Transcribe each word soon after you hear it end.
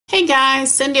Hey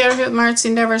guys, Cindy over here with Artsy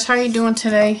Endeavours. How are you doing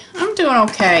today? I'm doing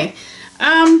okay.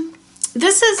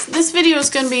 This video is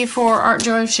going to be for Art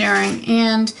Joy of Sharing,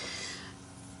 and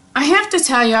I have to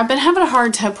tell you, I've been having a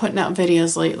hard time putting out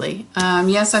videos lately.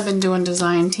 Yes, I've been doing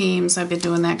design teams, I've been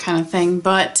doing that kind of thing,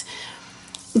 but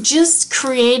just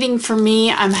creating for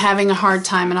me, I'm having a hard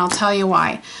time, and I'll tell you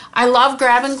why. I love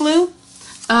grab and glue,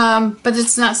 but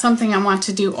it's not something I want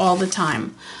to do all the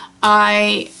time.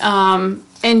 I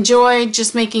enjoy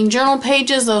just making journal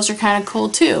pages. Those are kind of cool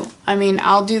too. I mean,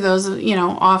 I'll do those,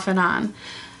 off and on.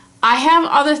 I have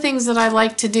other things that I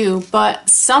like to do, but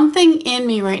something in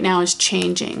me right now is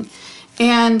changing.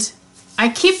 And I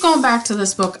keep going back to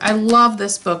this book. I love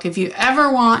this book. If you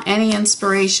ever want any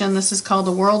inspiration, this is called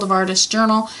The World of Artists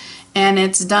Journal, and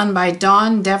it's done by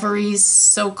Dawn DeVries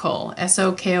Sokol,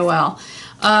 S-O-K-O-L.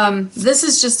 This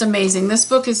is just amazing. This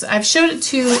book is, I've showed it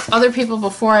to other people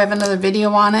before. I have another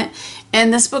video on it.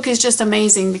 And this book is just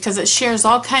amazing because it shares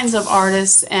all kinds of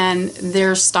artists and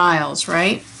their styles,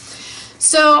 right?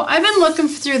 So I've been looking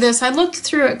through this. I look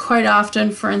through it quite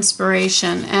often for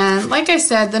inspiration. And like I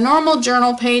said, the normal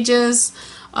journal pages,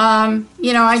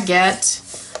 I get.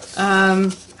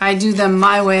 I do them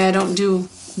my way. I don't do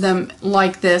them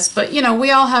like this. But,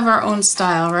 we all have our own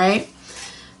style, right?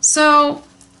 So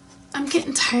I'm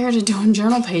getting tired of doing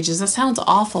journal pages. That sounds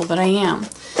awful, but I am.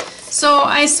 So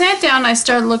I sat down and I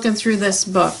started looking through this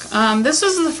book. This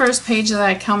was the first page that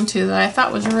I come to that I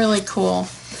thought was really cool.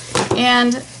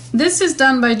 And this is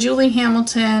done by Julie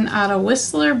Hamilton out of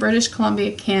Whistler, British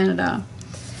Columbia, Canada.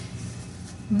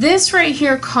 This right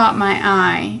here caught my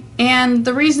eye. And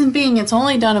the reason being, it's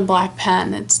only done in black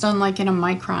pen. It's done like in a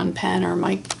micron pen or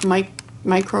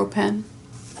micro pen.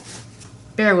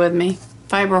 Bear with me.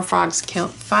 Fibro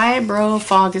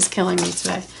fog is killing me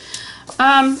today.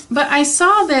 But I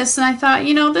saw this and I thought,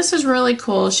 this is really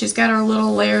cool. She's got her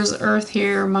little layers of earth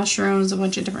here, mushrooms, a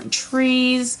bunch of different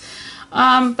trees.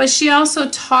 But she also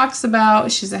talks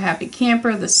about she's a happy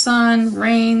camper, the sun,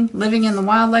 rain, living in the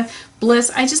wildlife,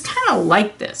 bliss. I just kind of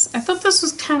like this. I thought this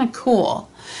was kind of cool.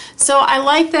 So I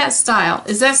like that style.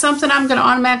 Is that something I'm going to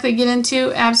automatically get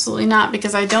into? Absolutely not,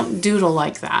 because I don't doodle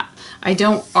like that. I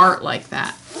don't art like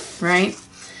that, right?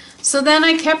 So then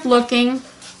I kept looking.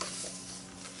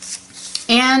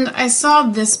 And I saw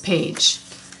this page.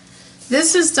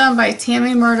 This is done by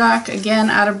Tammy Murdoch, again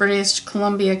out of British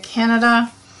Columbia,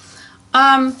 Canada.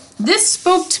 This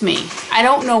spoke to me. I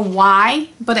don't know why,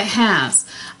 but it has.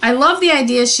 I love the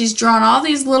idea she's drawn all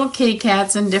these little kitty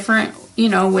cats in different,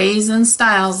 ways and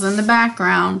styles in the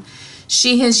background.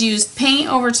 She has used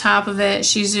paint over top of it.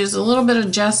 She's used a little bit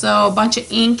of gesso, a bunch of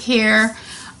ink here.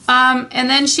 And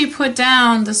then she put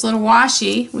down this little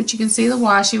washi, which you can see the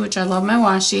washi, which I love my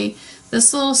washi.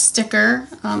 This little sticker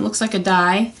looks like a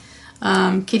die,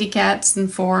 kitty cats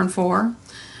and 4 and 4.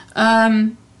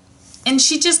 And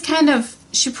she just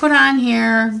she put on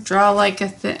here, draw like a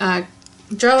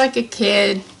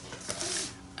kid,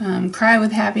 cry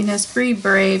with happiness, be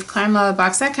brave, climb out of the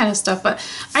box, that kind of stuff. But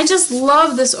I just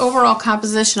love this overall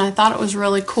composition. I thought it was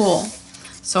really cool.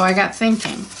 So I got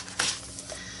thinking.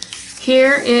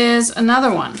 Here is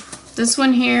another one. This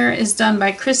one here is done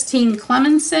by Christine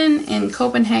Clemenson in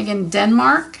Copenhagen,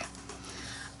 Denmark.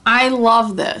 I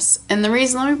love this. And the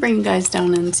reason, let me bring you guys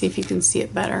down and see if you can see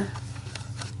it better.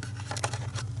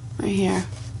 Right here.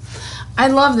 I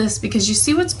love this because you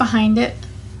see what's behind it?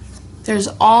 There's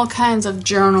all kinds of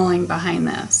journaling behind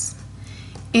this.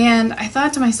 And I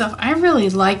thought to myself, I really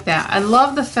like that. I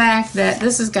love the fact that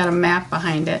this has got a map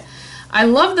behind it. I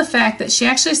love the fact that she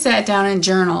actually sat down and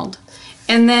journaled.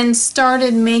 And then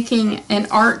started making an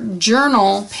art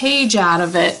journal page out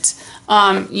of it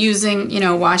using,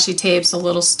 washi tapes, a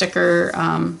little sticker,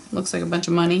 looks like a bunch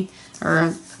of money or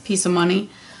a piece of money.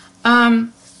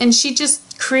 And she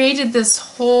just created this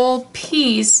whole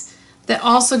piece that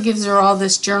also gives her all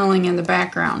this journaling in the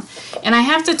background. And I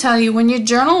have to tell you, when you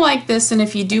journal like this, and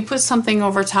if you do put something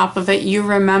over top of it, you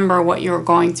remember what you were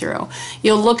going through.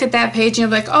 You'll look at that page and you'll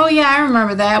be like, oh yeah, I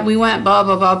remember that. We went blah,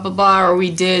 blah, blah, blah, blah, or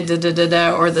we did da, da, da,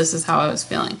 da, or this is how I was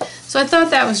feeling. So I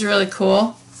thought that was really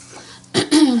cool.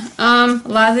 A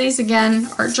lot of these, again,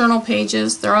 art journal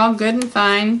pages. They're all good and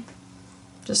fine.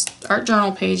 Just art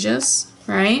journal pages,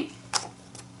 right?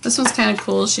 This one's kind of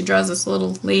cool. She draws this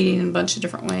little lady in a bunch of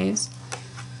different ways.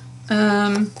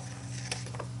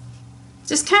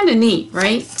 Just kind of neat,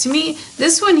 right? To me,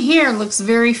 this one here looks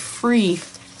very free.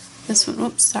 This one,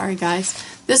 oops, sorry guys.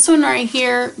 This one right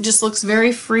here just looks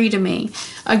very free to me.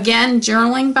 Again,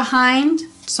 journaling behind,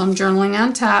 so I'm journaling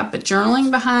on top, but journaling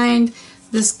behind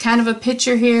this kind of a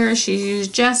picture here. She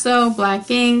used gesso, black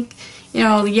ink, you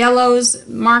know, yellows,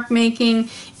 mark making,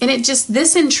 and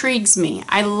this intrigues me.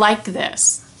 I like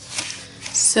this.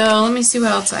 So let me see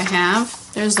what else I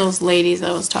have. There's those ladies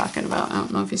I was talking about. I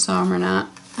don't know if you saw them or not.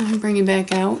 I'm bringing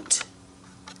back out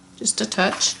just a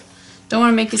touch. Don't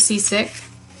want to make you seasick.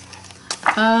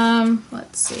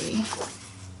 Let's see.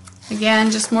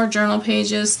 Again, just more journal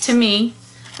pages to me.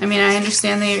 I mean, I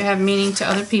understand they have meaning to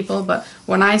other people, but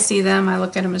when I see them, I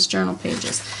look at them as journal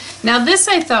pages. Now, this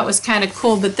I thought was kind of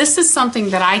cool, but this is something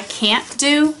that I can't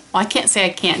do. Well, I can't say I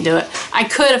can't do it. I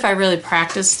could if I really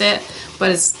practiced it,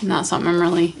 but it's not something I'm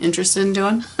really interested in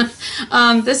doing.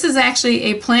 This is actually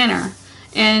a planner.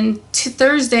 And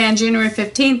Thursday on January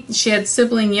 15th, she had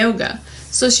sibling yoga.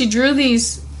 So she drew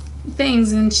these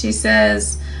things and she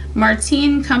says,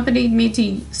 Martine accompanied me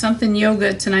to something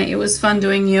yoga tonight. It was fun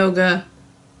doing yoga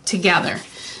together.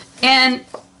 And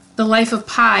the life of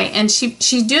Pi. And she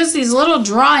does these little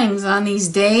drawings on these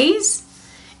days.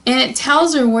 And it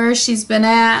tells her where she's been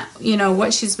at, you know,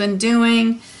 what she's been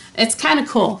doing. It's kind of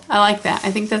cool. I like that.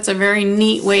 I think that's a very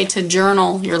neat way to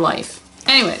journal your life.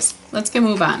 Anyways, let's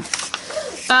move on.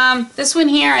 This one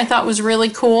here I thought was really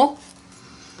cool.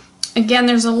 Again,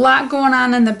 there's a lot going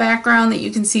on in the background that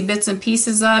you can see bits and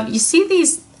pieces of. You see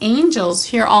these angels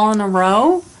here all in a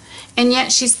row, and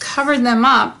yet she's covered them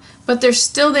up, but they're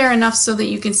still there enough so that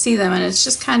you can see them, and it's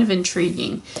just kind of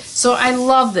intriguing. So I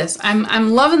love this.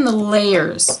 I'm loving the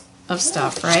layers of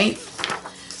stuff, right?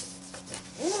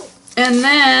 And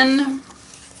then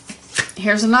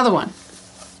here's another one.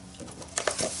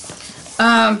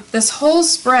 This whole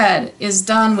spread is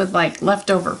done with like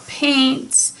leftover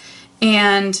paints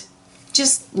and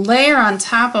just layer on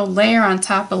top of layer on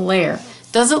top of layer.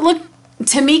 Does it look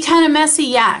to me kind of messy?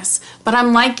 Yes, but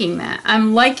I'm liking that.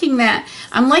 I'm liking that.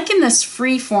 I'm liking this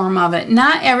free form of it.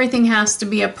 Not everything has to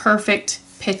be a perfect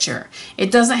picture.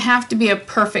 It doesn't have to be a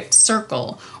perfect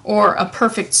circle or a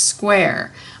perfect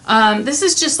square. This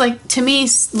is just like, to me,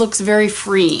 looks very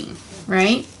freeing,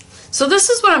 right? So this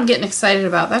is what I'm getting excited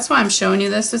about. That's why I'm showing you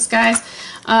this guys,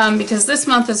 because this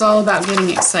month is all about getting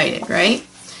excited, right?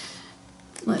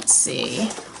 Let's see.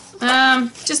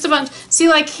 Just a bunch. See,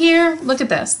 like here, look at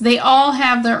this. They all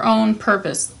have their own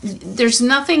purpose. There's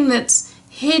nothing that's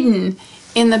hidden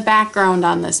in the background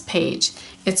on this page.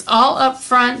 It's all up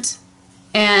front,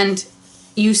 and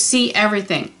you see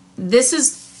everything. This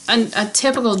is a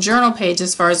typical journal page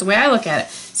as far as the way I look at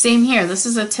it. Same here. This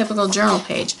is a typical journal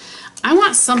page. I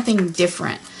want something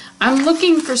different. I'm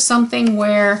looking for something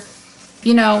where,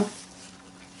 you know,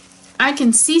 I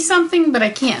can see something, but I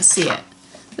can't see it.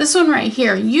 This one right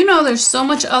here, you know there's so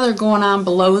much other going on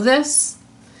below this.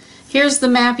 Here's the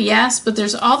map, yes, but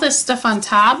there's all this stuff on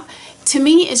top. To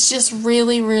me, it's just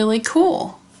really, really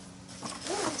cool.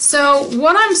 So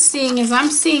what I'm seeing is I'm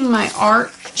seeing my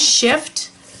art shift,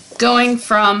 going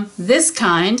from this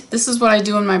kind. This is what I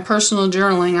do in my personal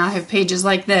journaling. I have pages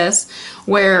like this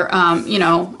where, you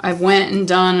know, I've went and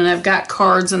done, and I've got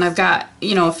cards, and I've got,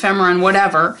 you know, ephemera and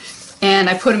whatever, and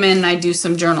I put them in and I do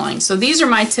some journaling. So these are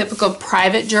my typical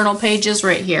private journal pages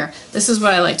right here. This is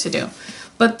what I like to do.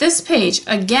 But this page,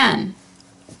 again,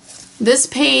 this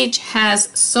page has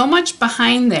so much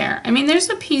behind there. I mean, there's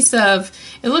a piece of,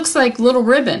 it looks like little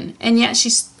ribbon, and yet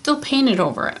she's still painted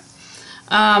over it.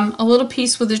 A little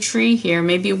piece with a tree here,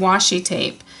 maybe washi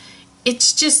tape.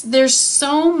 It's just, there's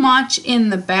so much in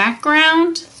the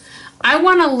background. I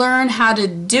want to learn how to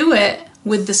do it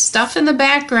with the stuff in the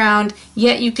background,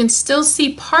 yet you can still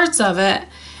see parts of it,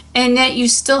 and yet you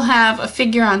still have a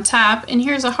figure on top, and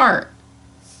here's a heart.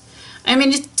 I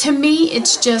mean, to me,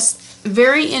 it's just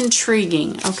very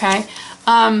intriguing, okay?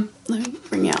 Let me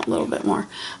bring you out a little bit more.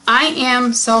 I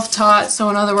am self-taught, so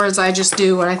in other words, I just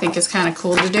do what I think is kind of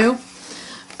cool to do.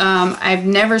 I've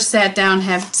never sat down and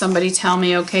had somebody tell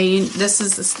me, okay, this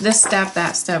is this step,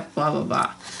 that step, blah, blah,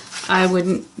 blah. I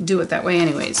wouldn't do it that way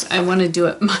anyways. I want to do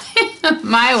it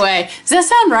my way. Does that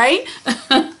sound right?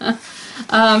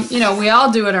 You know, we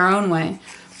all do it our own way.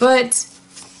 But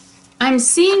I'm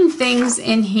seeing things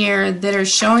in here that are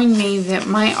showing me that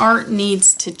my art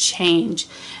needs to change.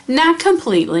 Not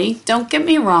completely, don't get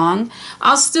me wrong.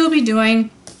 I'll still be doing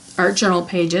art journal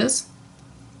pages.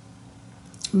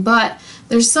 But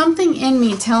there's something in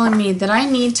me telling me that I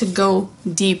need to go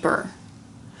deeper.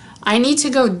 I need to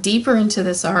go deeper into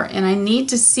this art, and I need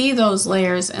to see those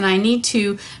layers, and I need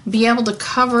to be able to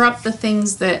cover up the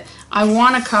things that I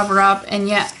want to cover up and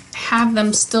yet have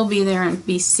them still be there and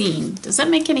be seen. Does that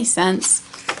make any sense?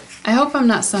 I hope I'm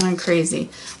not sounding crazy.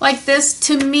 Like this,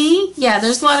 to me, yeah,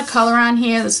 there's a lot of color on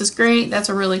here. This is great. That's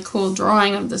a really cool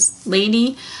drawing of this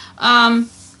lady.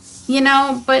 You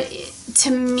know, but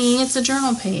to me, it's a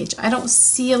journal page. I don't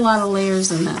see a lot of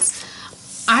layers in this.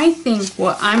 I think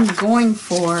what I'm going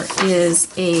for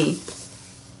is a,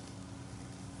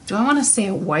 do I want to say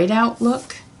a whiteout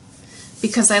look?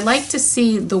 Because I like to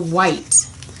see the white.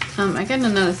 I got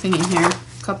another thing in here,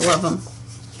 a couple of them.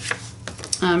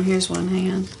 Here's one,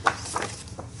 hang on.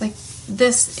 Like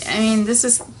this, I mean, this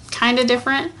is kind of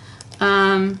different.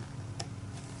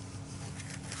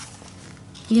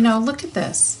 You know, look at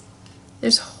this.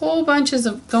 There's whole bunches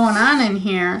of going on in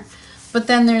here, but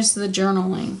then there's the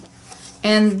journaling.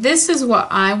 And this is what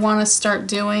I want to start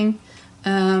doing.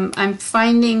 I'm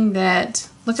finding that,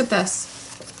 look at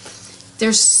this.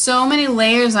 There's so many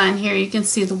layers on here. You can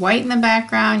see the white in the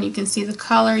background, you can see the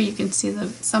color, you can see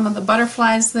some of the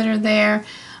butterflies that are there.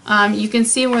 You can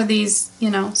see where these, you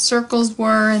know, circles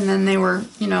were, and then they were,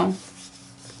 you know,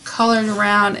 colored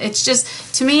around. It's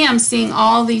just, to me, I'm seeing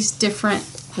all these different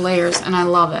layers, and I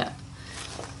love it.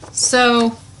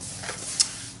 So,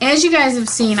 as you guys have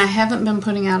seen, I haven't been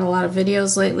putting out a lot of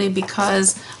videos lately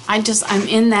because I'm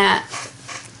in that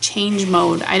change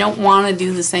mode. I don't want to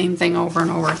do the same thing over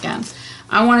and over again.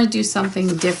 I want to do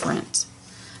something different.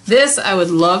 This I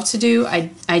would love to do. I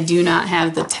do not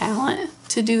have the talent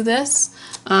to do this.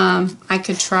 I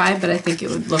could try, but I think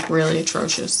it would look really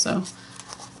atrocious. So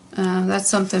that's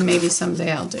something maybe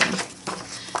someday I'll do.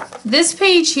 This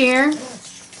page here,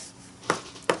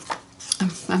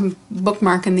 I'm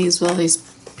bookmarking these with all these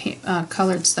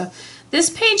colored stuff. This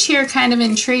page here kind of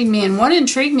intrigued me, and what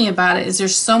intrigued me about it is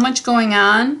there's so much going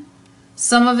on.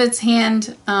 Some of it's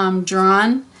hand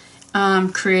drawn,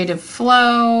 creative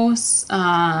flow,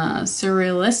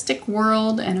 surrealistic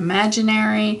world, and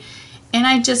imaginary. And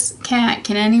I just can't,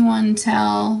 can anyone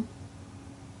tell?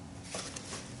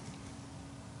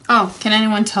 Oh, can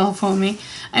anyone telephone me?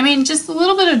 I mean, just a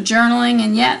little bit of journaling,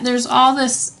 and yet there's all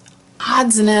this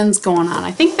odds and ends going on.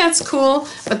 I think that's cool,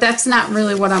 but that's not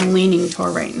really what I'm leaning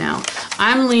toward right now.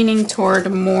 I'm leaning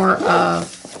toward more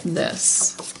of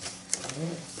this.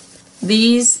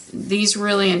 These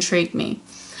really intrigue me.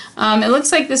 It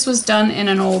looks like this was done in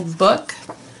an old book,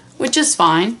 which is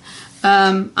fine.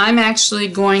 I'm actually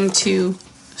going to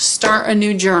start a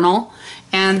new journal,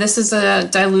 and this is a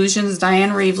Dilutions Diane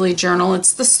Reevely journal.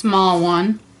 It's the small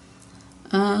one.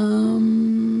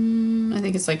 I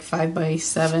think it's like 5 by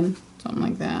 7, something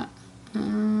like that.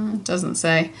 It doesn't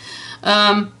say.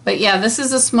 But yeah, this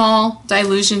is a small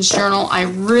Dilutions journal. I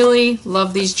really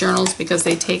love these journals because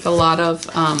they take a lot of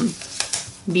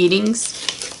beadings.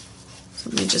 So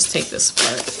let me just take this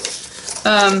apart.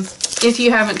 If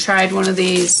you haven't tried one of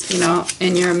these, you know,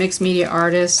 and you're a mixed media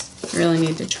artist, you really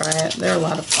need to try it. They're a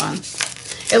lot of fun.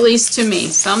 At least to me.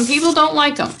 Some people don't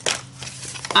like them.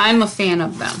 I'm a fan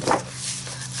of them.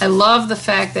 I love the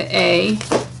fact that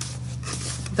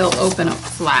they'll open up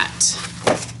flat.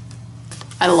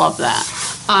 I love that.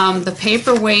 The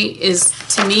paperweight is,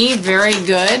 to me, very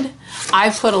good.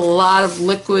 I put a lot of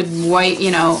liquid white,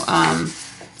 you know,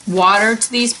 water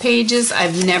to these pages.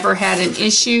 I've never had an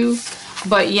issue.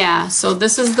 But yeah, so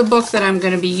this is the book that I'm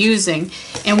going to be using.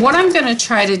 And what I'm going to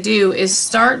try to do is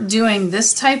start doing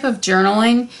this type of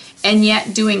journaling and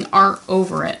yet doing art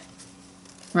over it.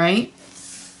 Right?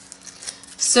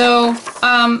 So,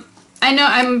 I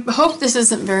hope this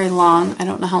isn't very long. I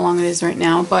don't know how long it is right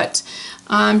now, but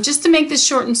just to make this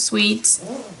short and sweet,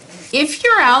 if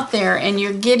you're out there and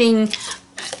you're getting,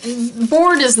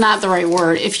 bored is not the right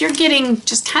word, if you're getting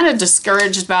just kind of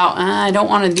discouraged about, I don't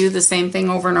want to do the same thing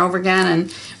over and over again,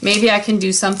 and maybe I can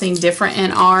do something different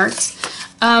in art,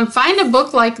 find a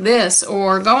book like this,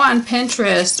 or go on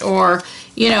Pinterest, or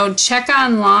you know, check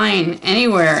online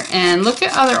anywhere and look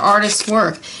at other artists'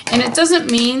 work. And it doesn't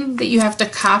mean that you have to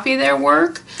copy their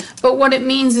work, but what it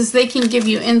means is they can give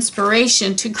you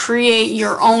inspiration to create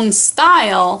your own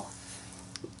style,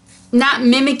 not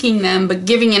mimicking them, but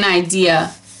giving an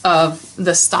idea of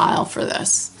the style for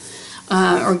this,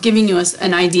 or giving you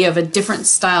an idea of a different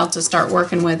style to start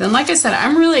working with. And like I said,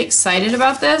 I'm really excited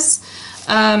about this.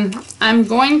 I'm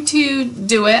going to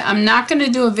do it. I'm not going to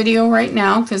do a video right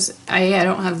now because I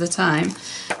don't have the time.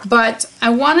 But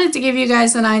I wanted to give you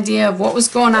guys an idea of what was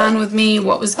going on with me,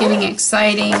 what was getting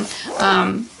exciting,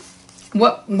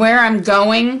 where I'm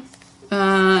going.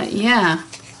 Yeah,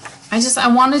 I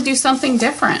want to do something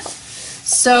different.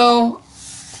 So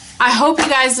I hope you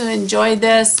guys have enjoyed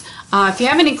this. If you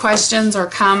have any questions or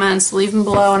comments, leave them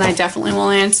below and I definitely will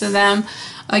answer them.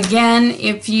 Again,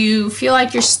 if you feel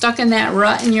like you're stuck in that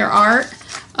rut in your art,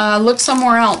 look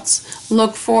somewhere else.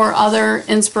 Look for other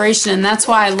inspiration. And that's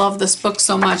why I love this book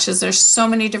so much, is there's so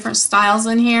many different styles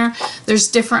in here. There's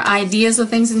different ideas of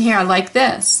things in here. I like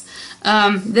this.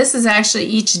 This is actually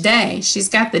each day. She's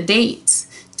got the dates.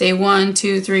 Day 1,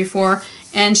 2, 3, 4.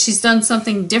 And she's done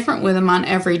something different with them on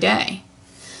every day.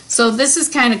 So this is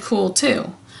kind of cool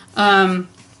too. I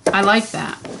like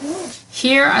that.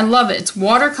 Here, I love it. It's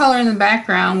watercolor in the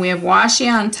background. We have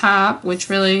washi on top, which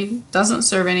really doesn't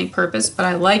serve any purpose, but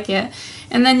I like it.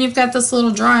 And then you've got this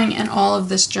little drawing and all of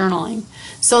this journaling.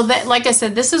 So that, like I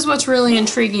said, this is what's really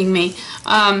intriguing me.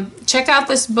 Check out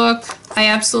this book. I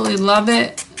absolutely love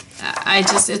it.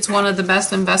 It's one of the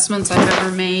best investments I've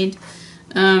ever made.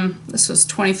 This was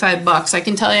 25 bucks. I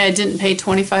can tell you I didn't pay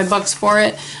 25 bucks for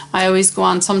it. I always go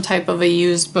on some type of a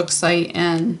used book site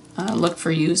and look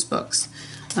for used books.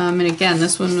 And again,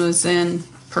 this one was in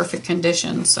perfect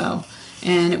condition,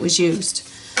 and it was used.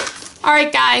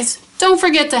 Alright guys, don't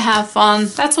forget to have fun.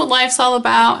 That's what life's all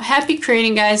about. Happy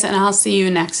creating, guys, and I'll see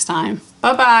you next time.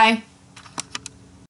 Bye-bye.